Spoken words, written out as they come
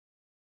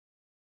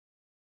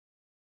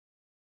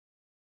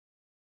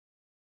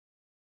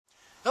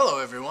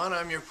Hello everyone,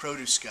 I'm your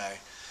produce guy.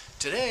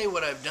 Today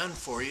what I've done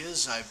for you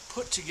is I've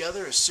put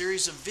together a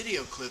series of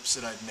video clips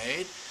that I've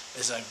made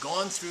as I've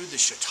gone through the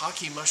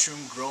shiitake mushroom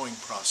growing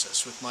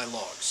process with my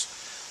logs.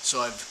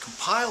 So I've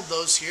compiled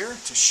those here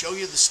to show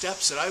you the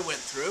steps that I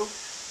went through,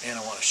 and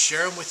I want to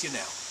share them with you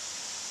now.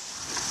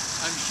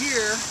 I'm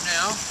here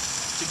now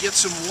to get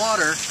some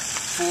water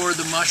for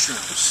the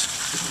mushrooms.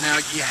 Now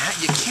you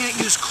can't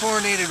use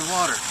chlorinated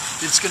water.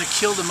 It's going to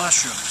kill the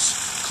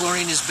mushrooms.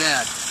 Chlorine is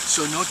bad,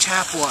 so no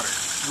tap water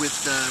with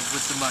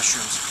the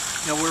mushrooms.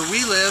 Now where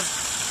we live,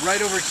 right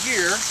over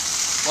here,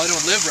 well I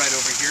don't live right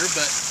over here,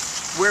 but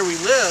where we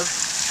live,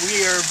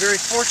 we are very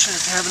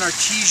fortunate to have an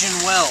artesian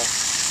well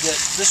that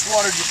this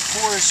water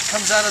just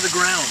comes out of the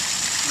ground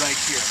right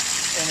here.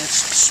 And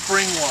it's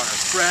spring water,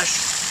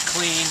 fresh,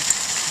 clean,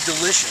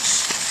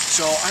 delicious.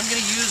 So I'm going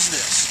to use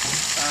this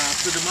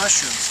for the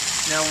mushrooms.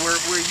 Now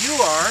where you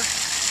are,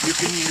 you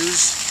can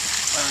use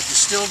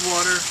distilled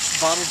water,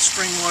 bottled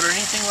spring water,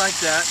 anything like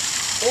that,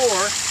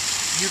 or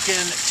you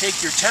can take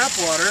your tap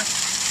water,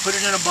 put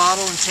it in a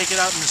bottle and take it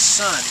out in the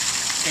sun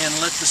and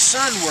let the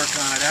sun work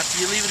on it.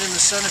 After you leave it in the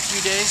sun a few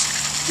days,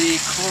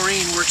 the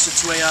chlorine works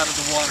its way out of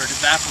the water. It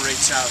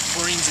evaporates out.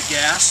 Chlorine's a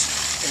gas,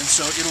 and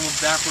so it'll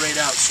evaporate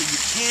out. So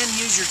you can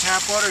use your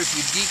tap water if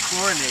you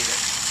dechlorinate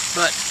it.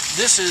 But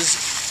this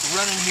is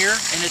running here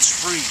and it's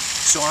free,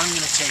 so I'm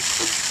going to take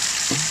it.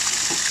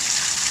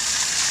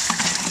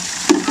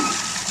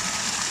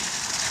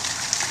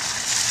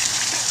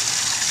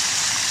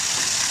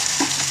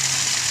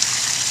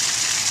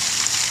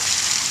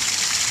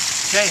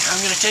 Okay,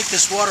 I'm going to take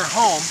this water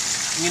home.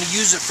 I'm going to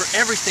use it for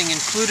everything,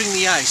 including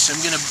the ice.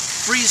 I'm going to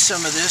freeze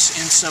some of this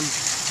in some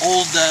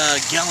old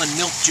gallon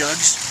milk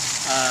jugs,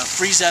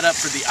 freeze that up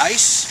for the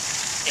ice,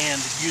 and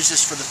use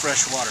this for the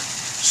fresh water.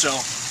 So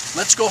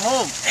let's go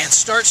home and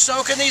start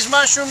soaking these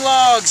mushroom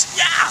logs.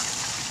 Yeah!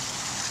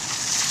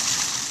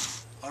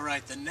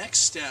 Alright, the next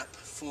step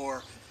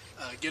for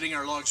getting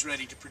our logs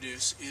ready to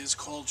produce is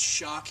called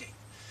shocking.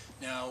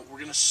 Now we're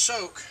going to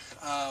soak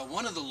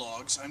one of the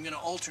logs. I'm going to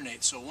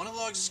alternate. So one of the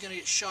logs is going to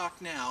get shocked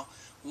now.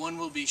 One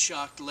will be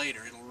shocked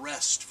later. It'll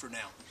rest for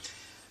now.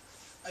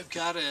 I've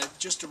got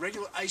just a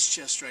regular ice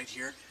chest right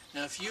here.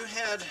 Now if you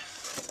had,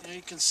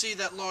 you can see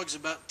that log's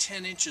about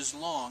 10 inches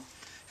long.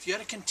 If you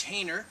had a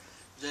container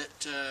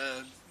that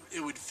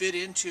it would fit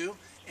into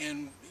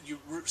and you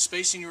were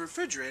spacing your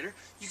refrigerator,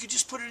 you could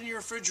just put it in your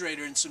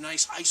refrigerator and some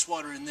nice ice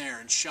water in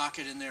there and shock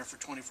it in there for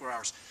 24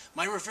 hours.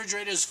 My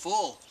refrigerator is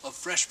full of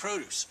fresh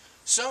produce.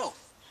 So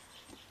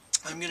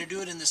I'm going to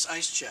do it in this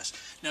ice chest.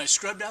 Now I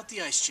scrubbed out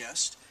the ice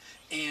chest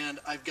and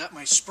I've got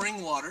my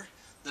spring water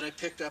that I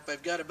picked up.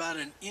 I've got about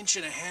 1.5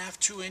 inches,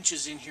 2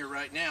 inches in here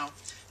right now.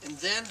 And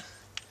then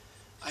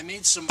I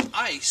made some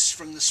ice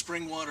from the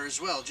spring water as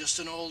well, just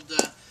an old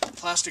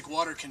plastic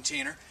water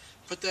container.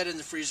 Put that in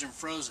the freezer and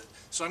froze it.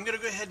 So I'm going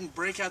to go ahead and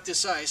break out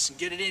this ice and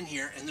get it in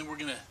here, and then we're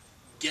going to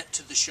get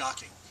to the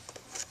shocking.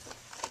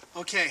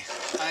 Okay,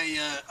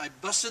 I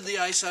busted the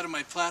ice out of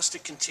my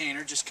plastic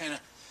container, just kind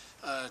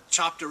of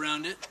chopped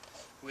around it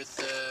with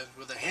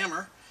a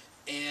hammer,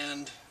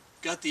 and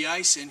got the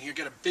ice in here.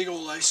 Got a big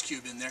old ice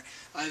cube in there.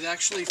 I've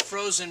actually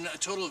frozen a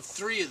total of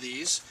 3 of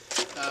these.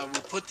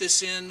 We'll put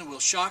this in, we'll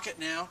shock it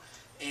now,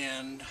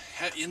 and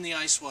in the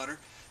ice water.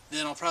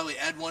 Then I'll probably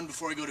add one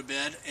before I go to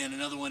bed and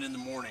another one in the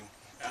morning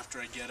after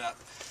I get up.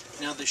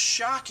 Now the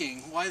shocking,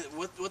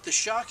 what the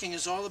shocking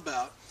is all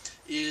about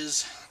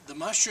is the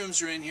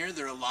mushrooms are in here,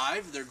 they're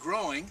alive, they're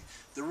growing,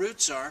 the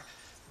roots are,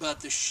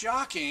 but the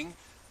shocking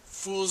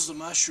fools the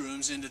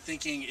mushrooms into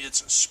thinking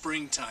it's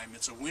springtime,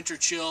 it's a winter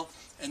chill,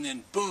 and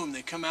then boom,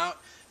 they come out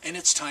and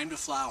it's time to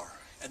flower.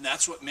 And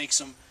that's what makes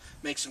them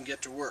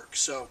get to work.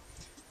 So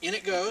in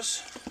it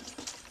goes.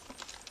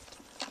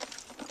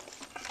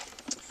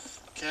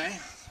 Okay.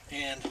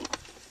 And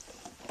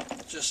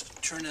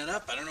just turn that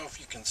up. I don't know if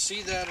you can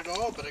see that at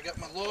all, but I got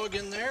my log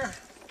in there.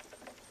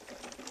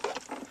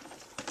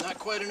 Not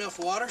quite enough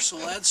water, so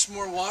we'll add some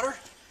more water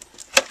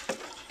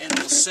and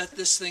we'll set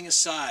this thing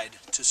aside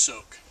to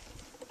soak.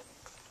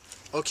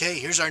 Okay,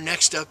 here's our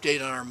next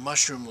update on our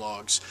mushroom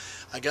logs.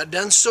 I got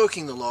done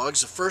soaking the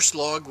logs. The first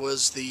log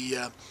was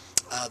the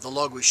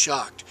log was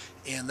shocked,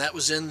 and that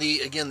was in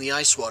the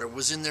ice water. It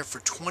was in there for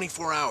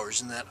 24 hours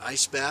in that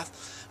ice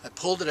bath. I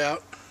pulled it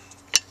out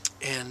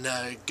and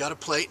got a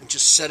plate and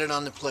just set it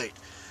on the plate.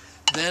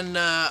 Then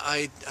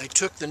I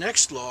took the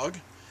next log,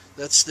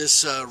 that's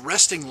this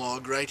resting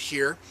log right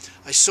here.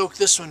 I soaked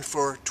this one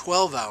for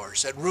 12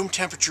 hours at room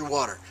temperature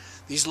water.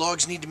 These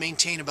logs need to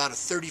maintain about a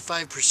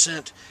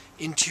 35%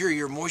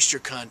 interior moisture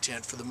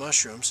content for the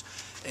mushrooms,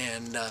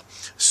 and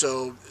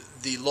so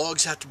the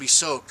logs have to be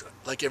soaked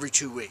like every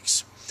 2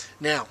 weeks.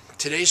 Now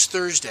today's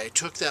Thursday. I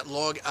took that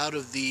log out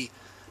of the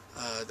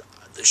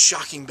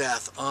shocking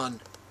bath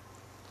on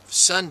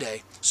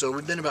Sunday, so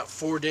we've been about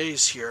 4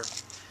 days here.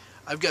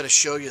 I've got to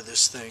show you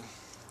this thing.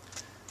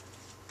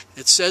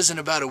 It says in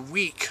about a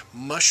week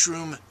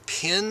mushroom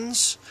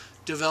pins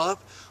develop.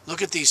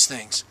 Look at these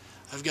things.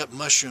 I've got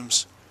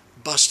mushrooms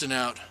busting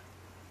out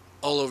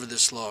all over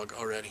this log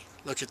already.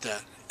 Look at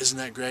that. Isn't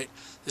that great?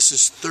 This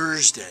is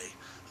Thursday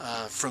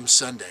from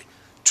Sunday.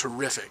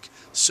 Terrific.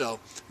 So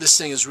this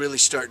thing is really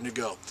starting to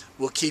go.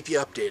 We'll keep you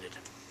updated.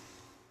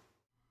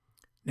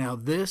 Now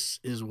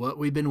this is what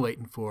we've been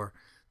waiting for.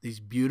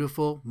 These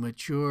beautiful,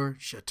 mature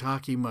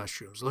shiitake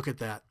mushrooms. Look at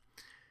that.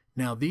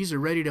 Now these are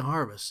ready to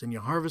harvest, and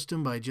you harvest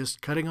them by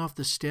just cutting off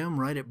the stem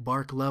right at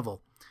bark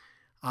level.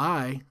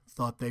 I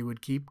thought they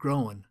would keep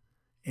growing,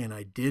 and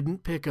I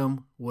didn't pick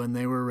them when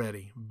they were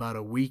ready. About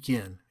a week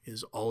in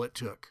is all it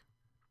took.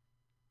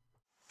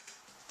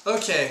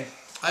 Okay,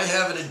 I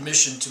have an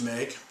admission to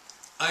make.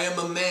 I am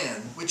a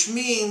man, which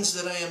means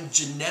that I am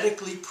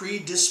genetically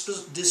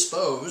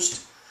predisposed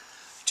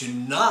to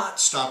not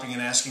stopping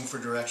and asking for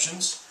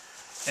directions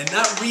and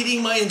not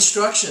reading my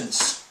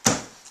instructions.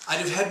 I'd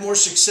have had more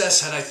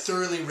success had I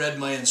thoroughly read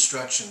my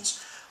instructions.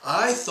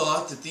 I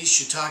thought that these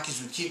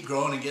shiitakes would keep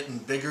growing and getting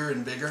bigger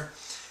and bigger.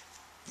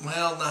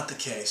 Well, not the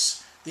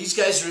case. These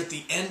guys are at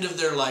the end of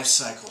their life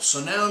cycle. So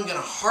now I'm going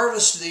to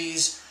harvest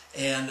these,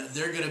 and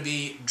they're going to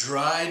be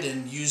dried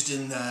and used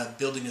in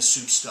building a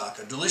soup stock,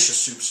 a delicious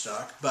soup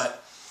stock.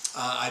 But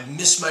I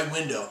missed my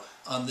window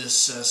on this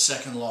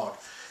second log.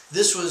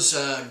 This was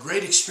a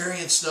great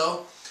experience,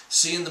 though,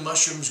 seeing the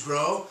mushrooms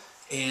grow.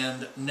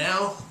 And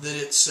now that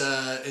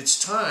it's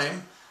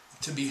time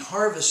to be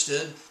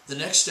harvested, the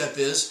next step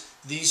is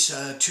these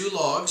 2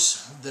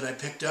 logs that I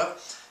picked up,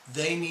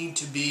 they need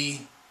to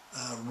be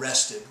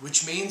rested,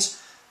 which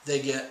means they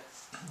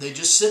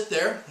just sit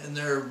there in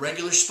their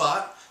regular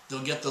spot.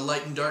 They'll get the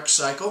light and dark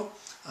cycle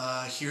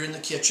here in the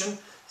kitchen,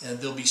 and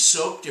they'll be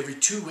soaked every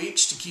 2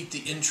 weeks to keep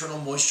the internal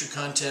moisture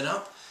content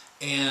up.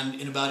 And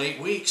in about 8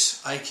 weeks,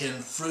 I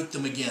can fruit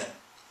them again.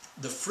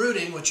 The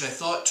fruiting, which I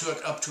thought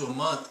took up to a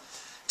month,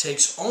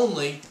 takes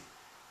only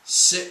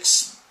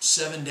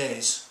 6-7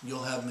 days.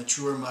 You'll have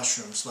mature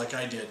mushrooms like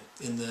I did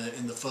in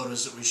the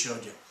photos that we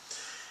showed you.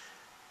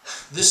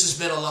 This has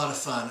been a lot of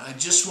fun. I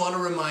just want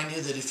to remind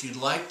you that if you'd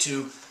like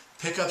to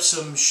pick up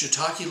some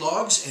shiitake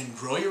logs and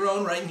grow your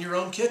own right in your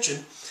own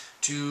kitchen,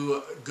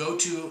 to go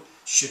to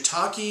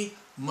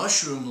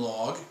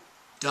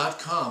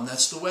ShiitakeMushroomLog.com.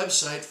 That's the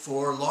website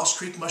for Lost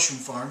Creek Mushroom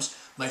Farms.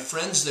 My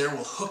friends there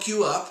will hook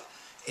you up,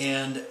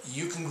 and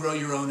you can grow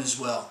your own as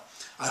well.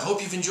 I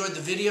hope you've enjoyed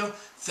the video.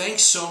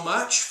 Thanks so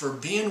much for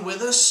being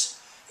with us.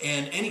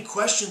 And any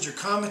questions or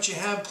comments you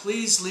have,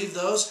 please leave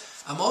those.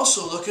 I'm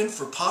also looking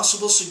for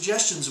possible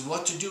suggestions of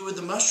what to do with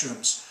the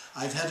mushrooms.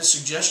 I've had a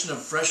suggestion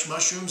of fresh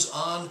mushrooms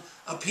on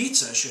a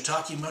pizza, a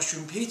shiitake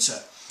mushroom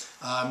pizza.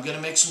 I'm going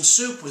to make some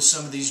soup with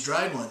some of these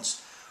dried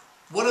ones.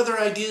 What other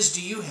ideas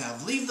do you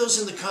have? Leave those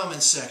in the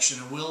comments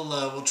section, and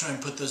we'll try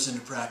and put those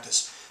into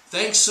practice.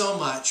 Thanks so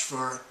much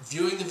for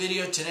viewing the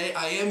video today.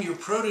 I am your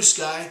produce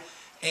guy,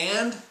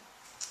 and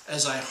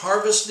as I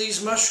harvest these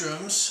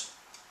mushrooms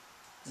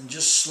and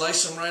just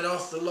slice them right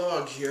off the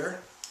log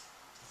here,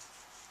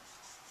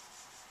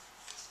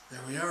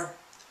 there we are.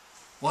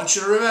 Want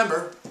you to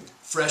remember,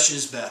 fresh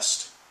is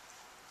best.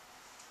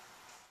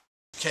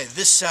 Okay,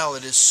 this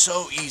salad is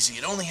so easy.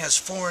 It only has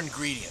 4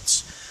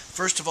 ingredients.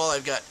 First of all,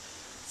 I've got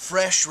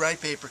fresh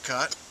ripe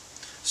apricot,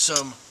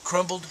 some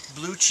crumbled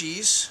blue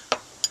cheese,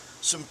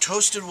 some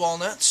toasted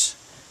walnuts,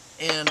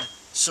 and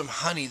some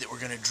honey that we're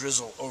going to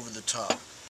drizzle over the top.